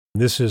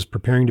This is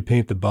preparing to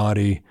paint the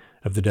body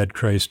of the dead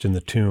Christ in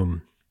the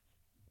tomb.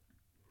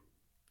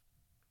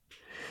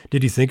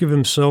 Did he think of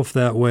himself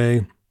that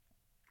way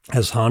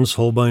as Hans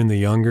Holbein the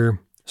Younger,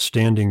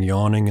 standing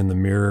yawning in the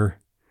mirror?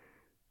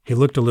 He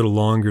looked a little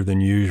longer than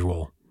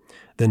usual,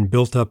 then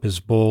built up his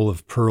bowl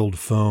of pearled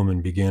foam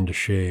and began to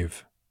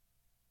shave.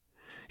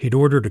 He'd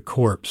ordered a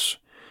corpse.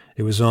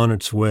 It was on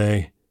its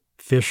way,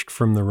 fished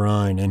from the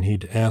Rhine, and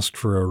he'd asked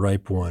for a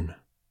ripe one.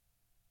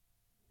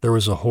 There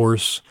was a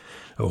horse,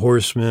 a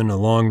horseman, a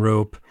long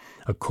rope,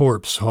 a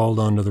corpse hauled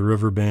onto the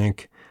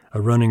riverbank,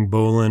 a running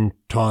bowline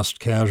tossed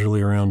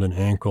casually around an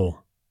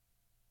ankle.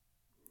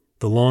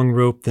 The long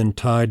rope then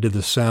tied to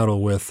the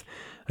saddle with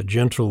a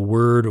gentle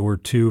word or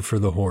two for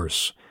the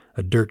horse,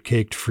 a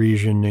dirt-caked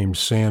Frisian named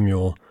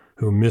Samuel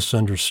who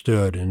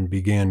misunderstood and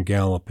began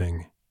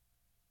galloping.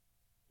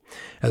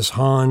 As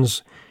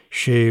Hans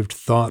shaved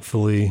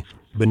thoughtfully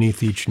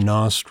beneath each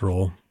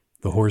nostril,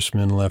 the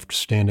horseman left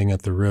standing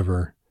at the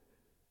river,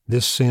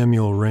 this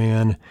Samuel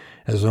ran,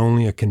 as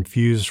only a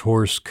confused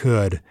horse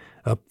could,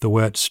 up the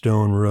wet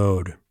stone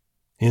road,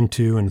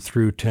 into and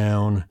through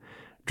town,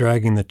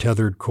 dragging the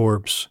tethered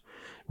corpse,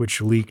 which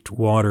leaked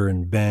water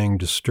and banged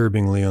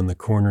disturbingly on the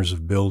corners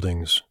of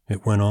buildings.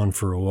 It went on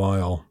for a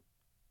while.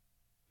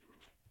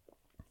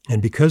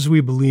 And because we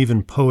believe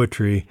in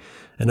poetry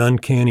and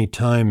uncanny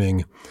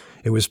timing,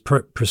 it was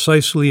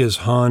precisely as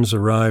Hans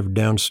arrived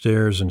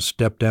downstairs and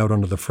stepped out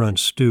onto the front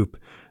stoop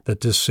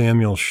that this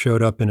Samuel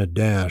showed up in a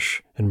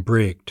dash and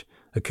braked,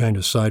 a kind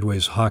of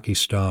sideways hockey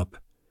stop,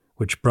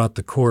 which brought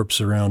the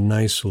corpse around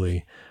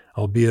nicely,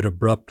 albeit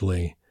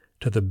abruptly,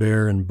 to the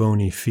bare and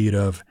bony feet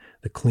of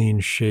the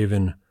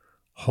clean-shaven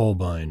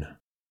Holbein.